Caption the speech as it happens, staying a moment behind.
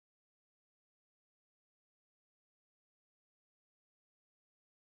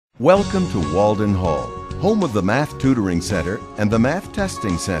Welcome to Walden Hall, home of the Math Tutoring Center and the Math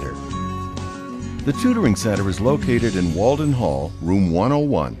Testing Center. The Tutoring Center is located in Walden Hall, room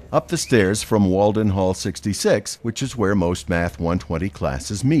 101, up the stairs from Walden Hall 66, which is where most Math 120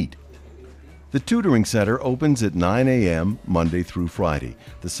 classes meet. The Tutoring Center opens at 9 a.m. Monday through Friday.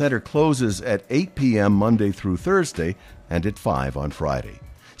 The center closes at 8 p.m. Monday through Thursday and at 5 on Friday.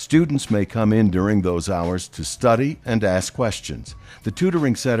 Students may come in during those hours to study and ask questions. The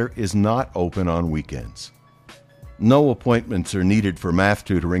Tutoring Center is not open on weekends. No appointments are needed for math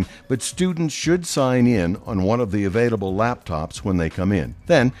tutoring, but students should sign in on one of the available laptops when they come in.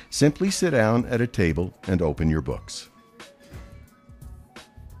 Then, simply sit down at a table and open your books.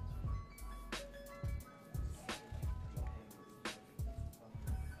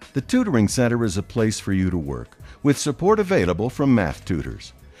 The Tutoring Center is a place for you to work, with support available from math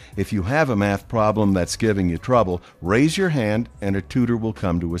tutors. If you have a math problem that's giving you trouble, raise your hand and a tutor will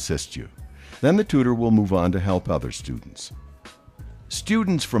come to assist you. Then the tutor will move on to help other students.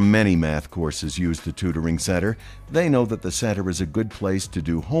 Students from many math courses use the Tutoring Center. They know that the center is a good place to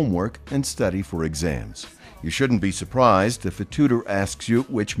do homework and study for exams. You shouldn't be surprised if a tutor asks you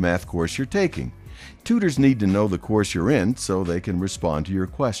which math course you're taking. Tutors need to know the course you're in so they can respond to your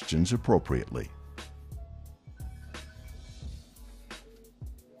questions appropriately.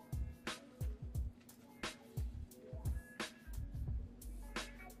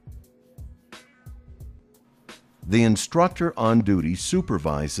 The instructor on duty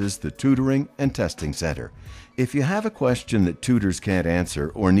supervises the Tutoring and Testing Center. If you have a question that tutors can't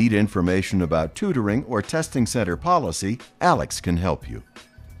answer or need information about tutoring or testing center policy, Alex can help you.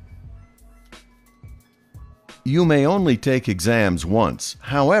 You may only take exams once.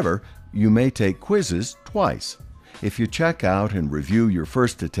 However, you may take quizzes twice. If you check out and review your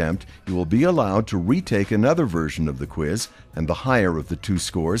first attempt, you will be allowed to retake another version of the quiz, and the higher of the two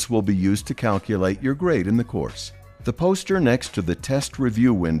scores will be used to calculate your grade in the course. The poster next to the test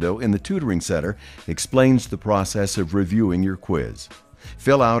review window in the Tutoring Center explains the process of reviewing your quiz.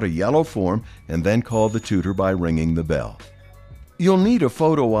 Fill out a yellow form and then call the tutor by ringing the bell. You'll need a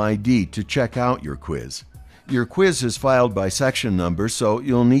photo ID to check out your quiz. Your quiz is filed by section number, so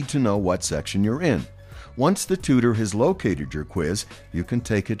you'll need to know what section you're in. Once the tutor has located your quiz, you can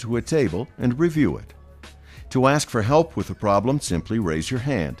take it to a table and review it. To ask for help with a problem, simply raise your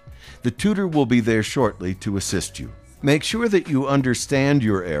hand. The tutor will be there shortly to assist you. Make sure that you understand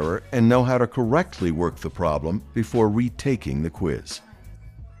your error and know how to correctly work the problem before retaking the quiz.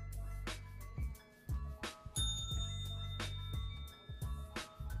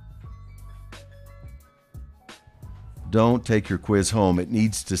 Don't take your quiz home. It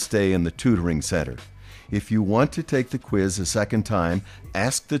needs to stay in the Tutoring Center. If you want to take the quiz a second time,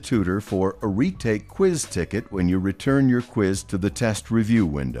 ask the tutor for a retake quiz ticket when you return your quiz to the test review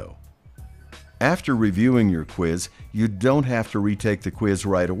window. After reviewing your quiz, you don't have to retake the quiz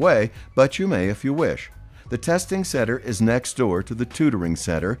right away, but you may if you wish. The Testing Center is next door to the Tutoring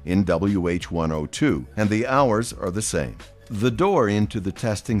Center in WH 102, and the hours are the same. The door into the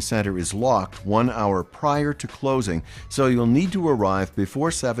Testing Center is locked 1 hour prior to closing, so you'll need to arrive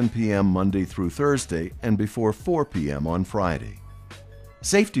before 7 p.m. Monday through Thursday and before 4 p.m. on Friday.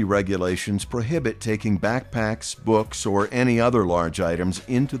 Safety regulations prohibit taking backpacks, books, or any other large items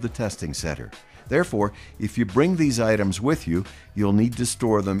into the Testing Center. Therefore, if you bring these items with you, you'll need to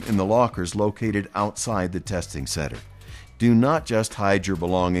store them in the lockers located outside the Testing Center. Do not just hide your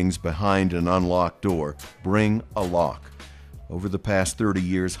belongings behind an unlocked door. Bring a lock. Over the past 30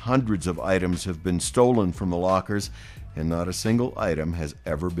 years, hundreds of items have been stolen from the lockers, and not a single item has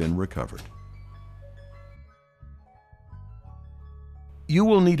ever been recovered. You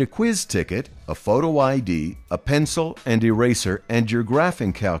will need a quiz ticket, a photo ID, a pencil and eraser, and your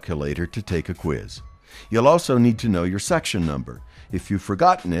graphing calculator to take a quiz. You'll also need to know your section number. If you've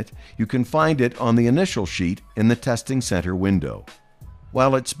forgotten it, you can find it on the initial sheet in the Testing Center window.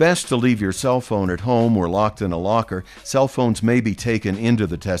 While it's best to leave your cell phone at home or locked in a locker, cell phones may be taken into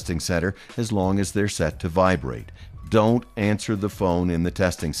the Testing Center as long as they're set to vibrate. Don't answer the phone in the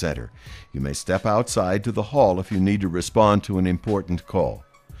Testing Center. You may step outside to the hall if you need to respond to an important call.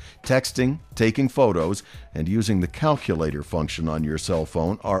 Texting, taking photos, and using the calculator function on your cell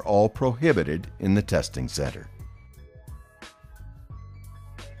phone are all prohibited in the Testing Center.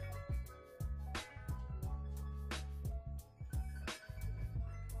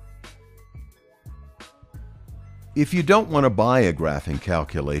 If you don't want to buy a graphing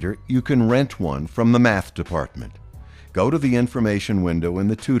calculator, you can rent one from the math department. Go to the information window in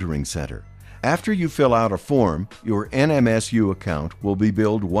the Tutoring Center. After you fill out a form, your NMSU account will be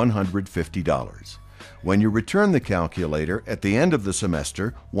billed $150. When you return the calculator at the end of the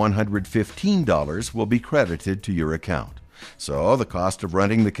semester, $115 will be credited to your account. So the cost of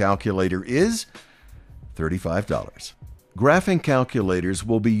renting the calculator is $35. Graphing calculators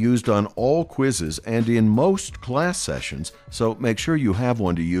will be used on all quizzes and in most class sessions, so make sure you have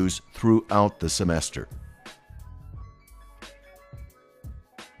one to use throughout the semester.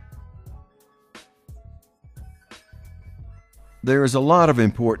 There is a lot of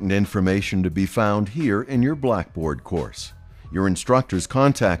important information to be found here in your Blackboard course. Your instructor's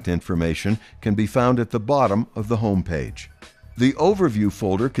contact information can be found at the bottom of the home page. The Overview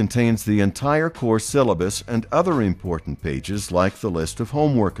folder contains the entire course syllabus and other important pages like the list of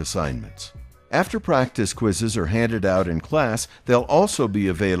homework assignments. After practice quizzes are handed out in class, they'll also be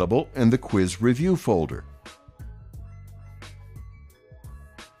available in the Quiz Review folder.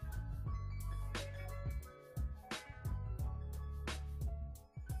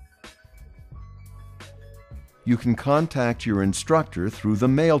 You can contact your instructor through the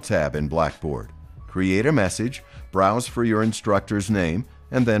Mail tab in Blackboard. Create a message, browse for your instructor's name,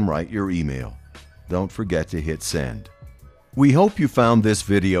 and then write your email. Don't forget to hit send. We hope you found this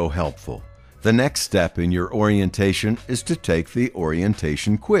video helpful. The next step in your orientation is to take the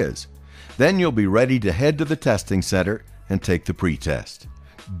orientation quiz. Then you'll be ready to head to the testing center and take the pretest.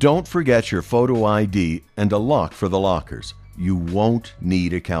 Don't forget your photo ID and a lock for the lockers. You won't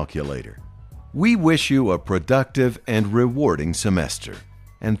need a calculator. We wish you a productive and rewarding semester,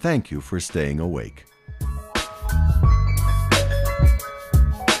 and thank you for staying awake.